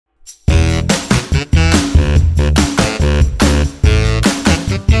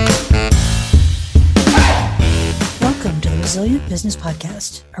Resilient Business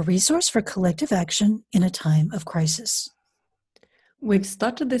Podcast, a resource for collective action in a time of crisis. We've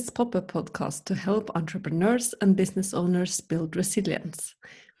started this pop-up podcast to help entrepreneurs and business owners build resilience.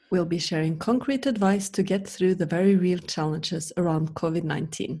 We'll be sharing concrete advice to get through the very real challenges around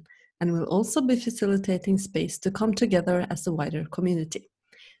COVID-19, and we'll also be facilitating space to come together as a wider community,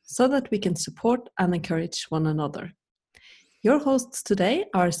 so that we can support and encourage one another. Your hosts today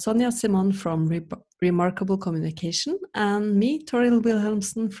are Sonja Simon from Remarkable Communication and me, Toril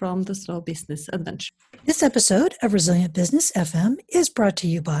Wilhelmsen from The Slow Business Adventure. This episode of Resilient Business FM is brought to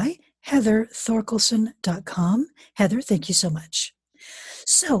you by HeatherThorkelson.com. Heather, thank you so much.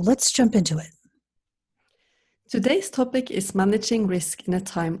 So let's jump into it. Today's topic is managing risk in a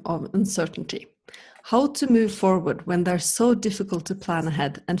time of uncertainty. How to move forward when they're so difficult to plan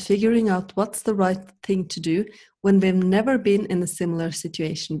ahead and figuring out what's the right thing to do when we've never been in a similar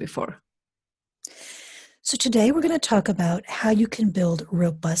situation before. So today we're going to talk about how you can build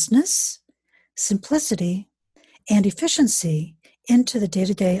robustness, simplicity, and efficiency into the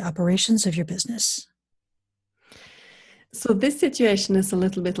day-to-day operations of your business. So this situation is a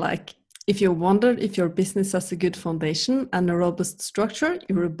little bit like if you wondered if your business has a good foundation and a robust structure,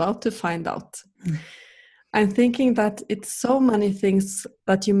 you're about to find out. I'm thinking that it's so many things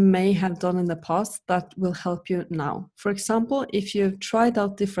that you may have done in the past that will help you now. For example, if you've tried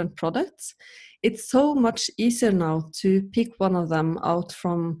out different products, it's so much easier now to pick one of them out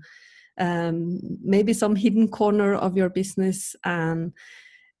from maybe some hidden corner of your business and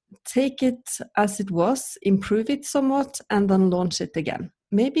take it as it was, improve it somewhat, and then launch it again.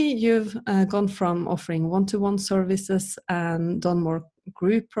 Maybe you've gone from offering one-to-one services and done more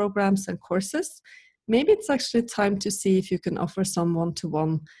group programs and courses. Maybe it's actually time to see if you can offer some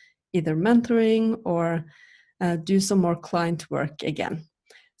one-to-one, either mentoring or do some more client work again.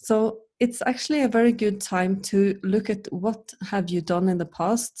 So it's actually a very good time to look at what have you done in the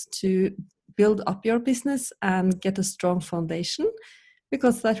past to build up your business and get a strong foundation,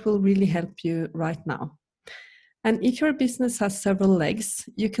 because that will really help you right now. And if your business has several legs,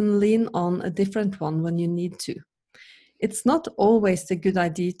 you can lean on a different one when you need to. It's not always a good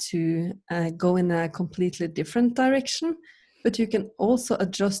idea to go in a completely different direction, but you can also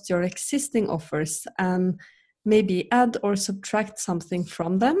adjust your existing offers and maybe add or subtract something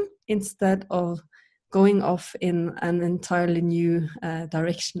from them instead of going off in an entirely new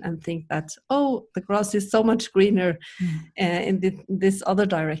direction and think that, oh, the grass is so much greener in this other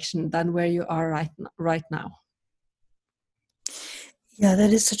direction than where you are right now. Yeah,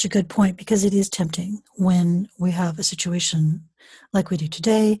 that is such a good point, because it is tempting when we have a situation like we do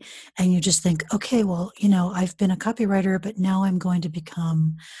today and you just think, okay, well, I've been a copywriter, but now I'm going to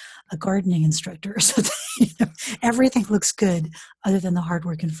become a gardening instructor. So everything looks good other than the hard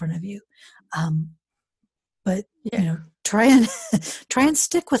work in front of you. But try and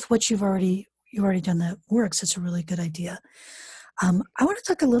stick with what you've already done that works. It's a really good idea. I want to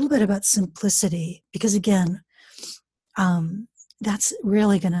talk a little bit about simplicity, because again, that's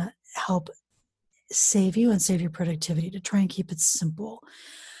really going to help save you and save your productivity, to try and keep it simple.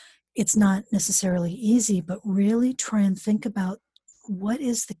 It's not necessarily easy, but really try and think about what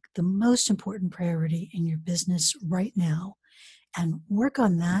is the most important priority in your business right now and work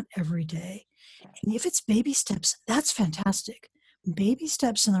on that every day. And if it's baby steps, that's fantastic. Baby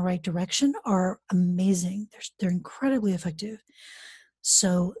steps in the right direction are amazing. They're incredibly effective.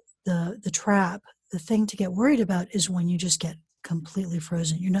 So the thing to get worried about is when you just get completely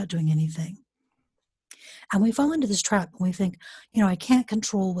frozen. You're not doing anything. And we fall into this trap and we think, I can't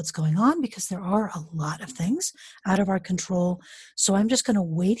control what's going on because there are a lot of things out of our control. So I'm just going to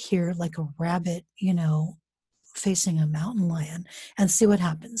wait here like a rabbit, facing a mountain lion and see what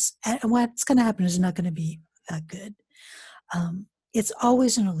happens. And what's going to happen is not going to be that good. It's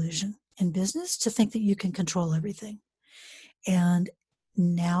always an illusion in business to think that you can control everything. And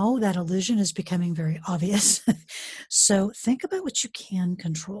now that illusion is becoming very obvious. So think about what you can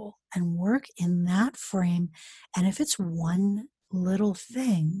control and work in that frame. And if it's one little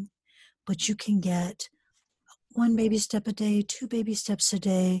thing, but you can get one baby step a day, 2 baby steps a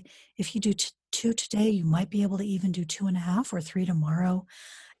day. If you do 2 today, you might be able to even do 2.5 or 3 tomorrow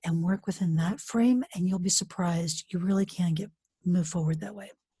and work within that frame. And you'll be surprised. You really can move forward that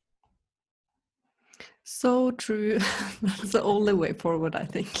way. So true. That's the only way forward, I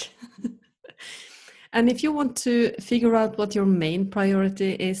think. And if you want to figure out what your main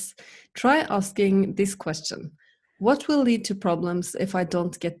priority is, try asking this question. What will lead to problems if I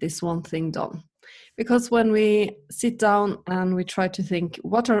don't get this one thing done? Because when we sit down and we try to think,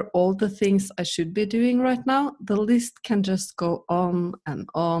 what are all the things I should be doing right now? The list can just go on and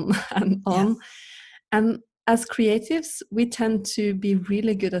on and on. Yeah. And as creatives, we tend to be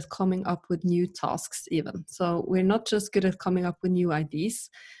really good at coming up with new tasks, even. So we're not just good at coming up with new ideas,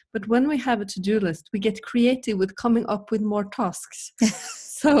 but when we have a to-do list, we get creative with coming up with more tasks.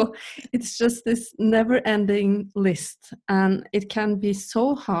 So it's just this never-ending list, and it can be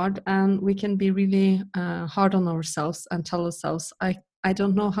so hard, and we can be really hard on ourselves and tell ourselves, I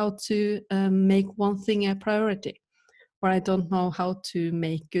don't know how to make one thing a priority, or I don't know how to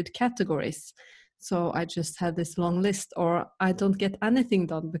make good categories. So I just had this long list, or I don't get anything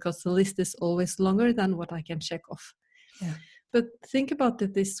done because the list is always longer than what I can check off. Yeah. But think about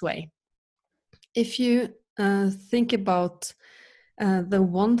it this way. If you think about the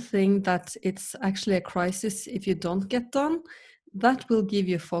one thing that it's actually a crisis if you don't get done, that will give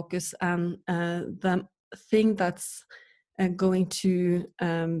you focus, and the thing that's going to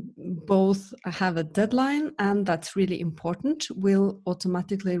both have a deadline and that's really important will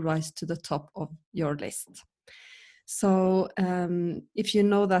automatically rise to the top of your list. So if you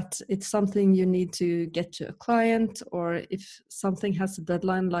know that it's something you need to get to a client, or if something has a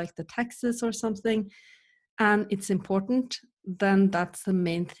deadline like the taxes or something, and it's important, then that's the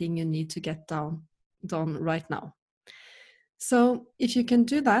main thing you need to get done right now. So if you can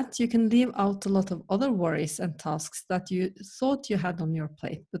do that, you can leave out a lot of other worries and tasks that you thought you had on your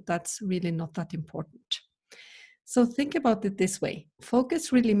plate, but that's really not that important. So think about it this way.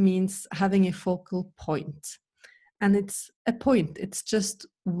 Focus really means having a focal point. And it's a point. It's just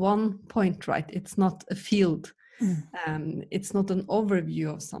one point, right? It's not a field. It's not an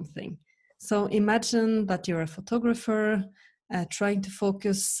overview of something. So imagine that you're a photographer trying to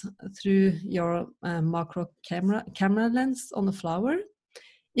focus through your macro camera lens on a flower.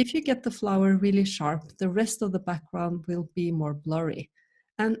 If you get the flower really sharp, the rest of the background will be more blurry.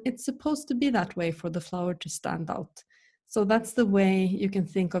 And it's supposed to be that way for the flower to stand out. So that's the way you can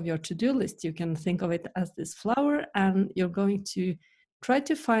think of your to-do list. You can think of it as this flower, and you're going to try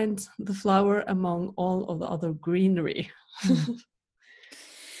to find the flower among all of the other greenery.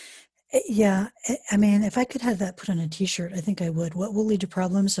 Yeah, I mean, if I could have that put on a T-shirt, I think I would. What will lead to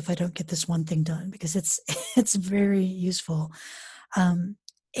problems if I don't get this one thing done? Because it's very useful.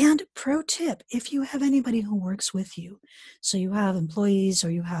 And pro tip, if you have anybody who works with you, so you have employees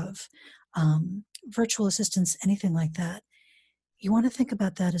or you have virtual assistants, anything like that, you want to think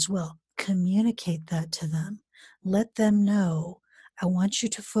about that as well. Communicate that to them. Let them know, I want you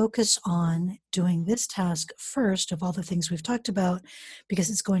to focus on doing this task first of all the things we've talked about, because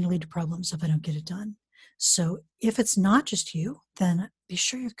it's going to lead to problems if I don't get it done. So if it's not just you, then be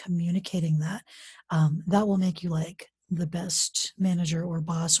sure you're communicating that. That will make you like the best manager or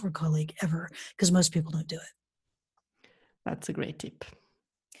boss or colleague ever, because most people don't do it. That's a great tip.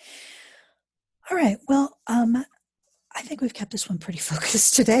 All right. Well, I think we've kept this one pretty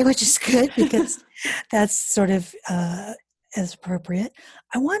focused today, which is good because that's sort of as appropriate.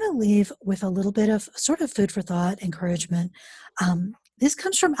 I want to leave with a little bit of sort of food for thought, encouragement. This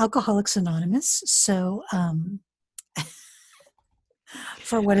comes from Alcoholics Anonymous, so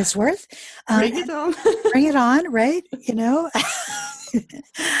for what it's worth. Bring it on. Bring it on, right? You know,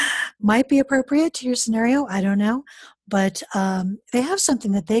 might be appropriate to your scenario. I don't know. But they have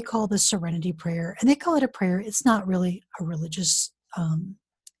something that they call the Serenity Prayer, and they call it a prayer. It's not really a religious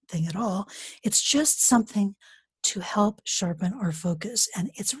thing at all. It's just something to help sharpen our focus. And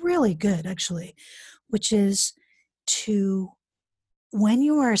it's really good, actually, which is to, when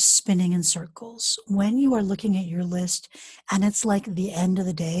you are spinning in circles, when you are looking at your list and it's like the end of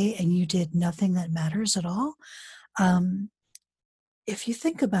the day and you did nothing that matters at all, if you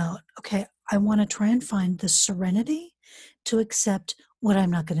think about, okay, I want to try and find the serenity to accept what I'm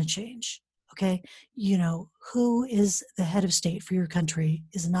not going to change. Okay, you know, who is the head of state for your country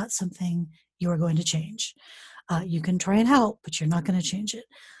is not something you are going to change. You can try and help, but you're not going to change it.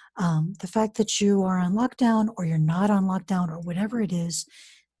 The fact that you are on lockdown or you're not on lockdown or whatever it is,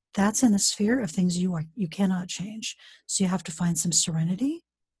 that's in the sphere of things you cannot change. So you have to find some serenity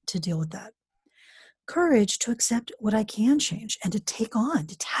to deal with that. Courage to accept what I can change and to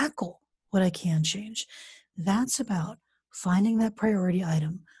tackle what I can change. That's about finding that priority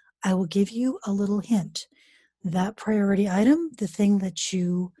item. I will give you a little hint. That priority item, the thing that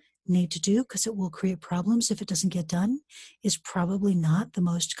you need to do because it will create problems if it doesn't get done, is probably not the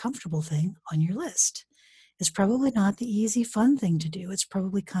most comfortable thing on your list. It's probably not the easy, fun thing to do. It's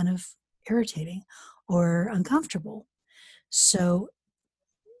probably kind of irritating or uncomfortable. So,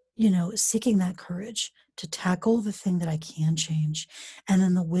 you know, seeking that courage to tackle the thing that I can change, and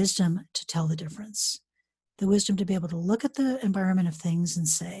then the wisdom to tell the difference. The wisdom to be able to look at the environment of things and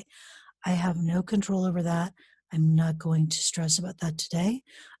say, I have no control over that. I'm not going to stress about that today.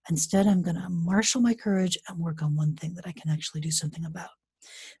 Instead, I'm going to marshal my courage and work on one thing that I can actually do something about.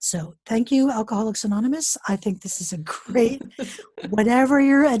 So thank you, Alcoholics Anonymous. I think this is a great, whatever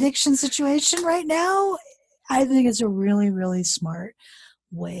your addiction situation right now, I think it's a really, really smart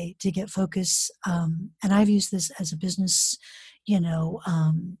way to get focus. And I've used this as a business,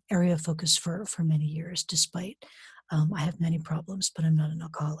 area of focus for many years, despite I have many problems, but I'm not an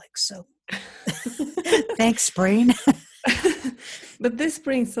alcoholic. So thanks, brain. But this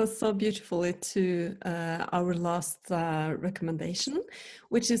brings us so beautifully to our last recommendation,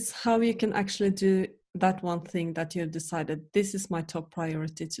 which is how you can actually do that one thing that you've decided, this is my top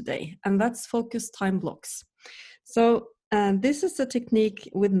priority today, and that's focus time blocks. So this is a technique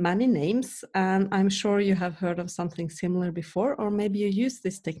with many names, and I'm sure you have heard of something similar before, or maybe you use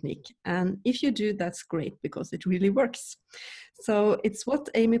this technique. And if you do, that's great, because it really works. So it's what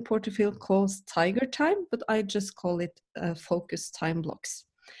Amy Porterfield calls tiger time, but I just call it focus time blocks.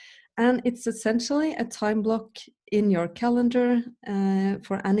 And it's essentially a time block in your calendar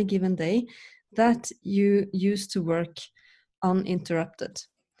for any given day that you use to work uninterrupted.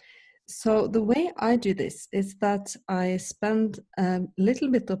 So the way I do this is that I spend a little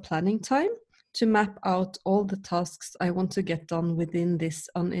bit of planning time to map out all the tasks I want to get done within this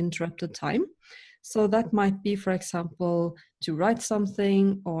uninterrupted time. So that might be, for example, to write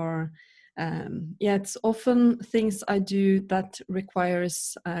something, or it's often things I do that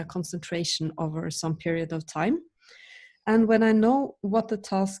requires concentration over some period of time. And when I know what the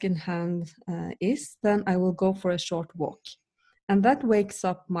task in hand is, then I will go for a short walk. And that wakes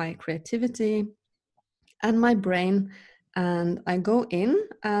up my creativity and my brain. And I go in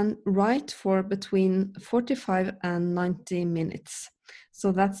and write for between 45 and 90 minutes.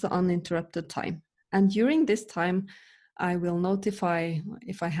 So that's the uninterrupted time. And during this time, I will notify,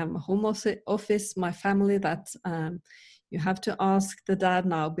 if I have a home office, my family that you have to ask the dad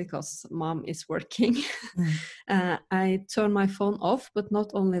now because mom is working. I turn my phone off, but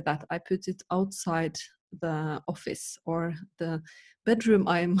not only that, I put it outside the office or the bedroom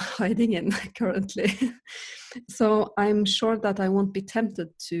I'm hiding in currently. So I'm sure that I won't be tempted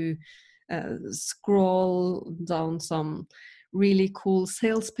to scroll down some really cool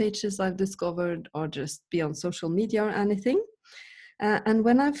sales pages I've discovered, or just be on social media or anything. And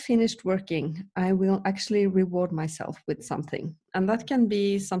when I've finished working, I will actually reward myself with something. And that can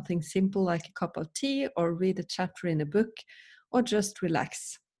be something simple like a cup of tea, or read a chapter in a book, or just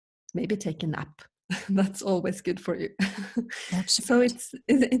relax, maybe take a nap. That's always good for you. So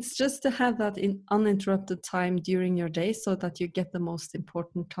it's just to have that in uninterrupted time during your day, so that you get the most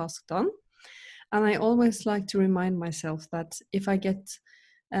important task done. And I always like to remind myself that if I get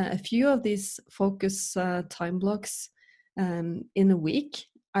a few of these focus time blocks in a week,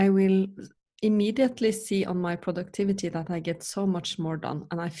 I will immediately see on my productivity that I get so much more done,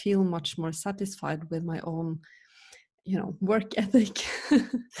 and I feel much more satisfied with my own work ethic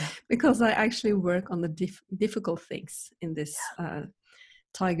because I actually work on the difficult things in this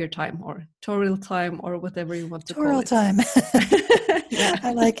tiger time, or Toril time, or whatever you want to call it. Time. Yeah.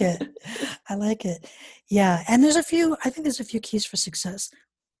 I like it. Yeah. And I think there's a few keys for success.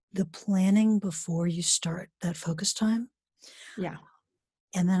 The planning before you start that focus time. Yeah.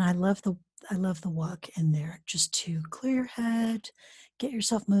 And then I love the walk in there, just to clear your head, get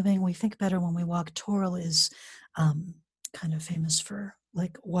yourself moving. We think better when we walk. Toril is kind of famous for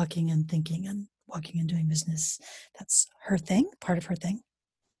like walking and thinking and walking and doing business. That's her thing, part of her thing.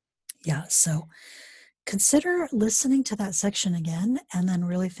 Yeah. So consider listening to that section again, and then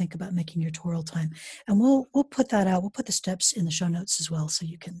really think about making your Toril time. And we'll put that out. We'll put the steps in the show notes as well, so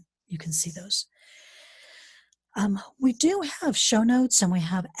you can see those. We do have show notes, and we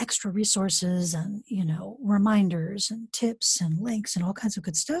have extra resources and, reminders and tips and links and all kinds of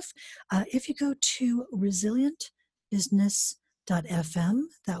good stuff. If you go to resilientbusiness.fm,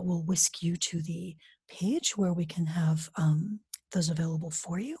 that will whisk you to the page where we can have those available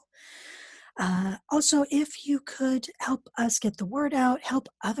for you. Also, if you could help us get the word out, help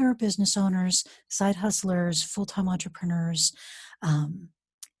other business owners, side hustlers, full-time entrepreneurs,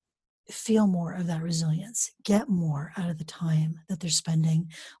 feel more of that resilience, get more out of the time that they're spending.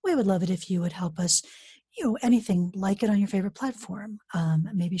 We would love it if you would help us, anything, like it on your favorite platform.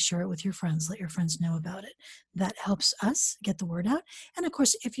 Maybe share it with your friends, let your friends know about it. That helps us get the word out. And of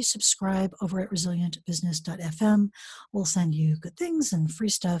course, if you subscribe over at resilientbusiness.fm, we'll send you good things and free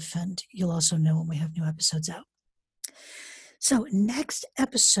stuff, and you'll also know when we have new episodes out. So next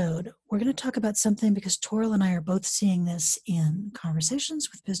episode, we're going to talk about something, because Toril and I are both seeing this in conversations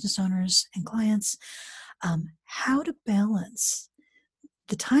with business owners and clients, how to balance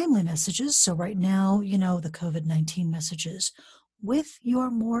the timely messages. So right now, the COVID-19 messages with your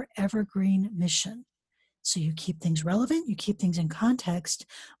more evergreen mission. So you keep things relevant, you keep things in context,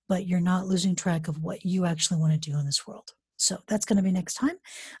 but you're not losing track of what you actually want to do in this world. So that's going to be next time.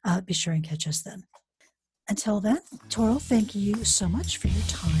 Be sure and catch us then. Until then, Toril, thank you so much for your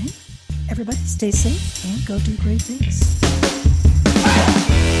time. Everybody stay safe and go do great things.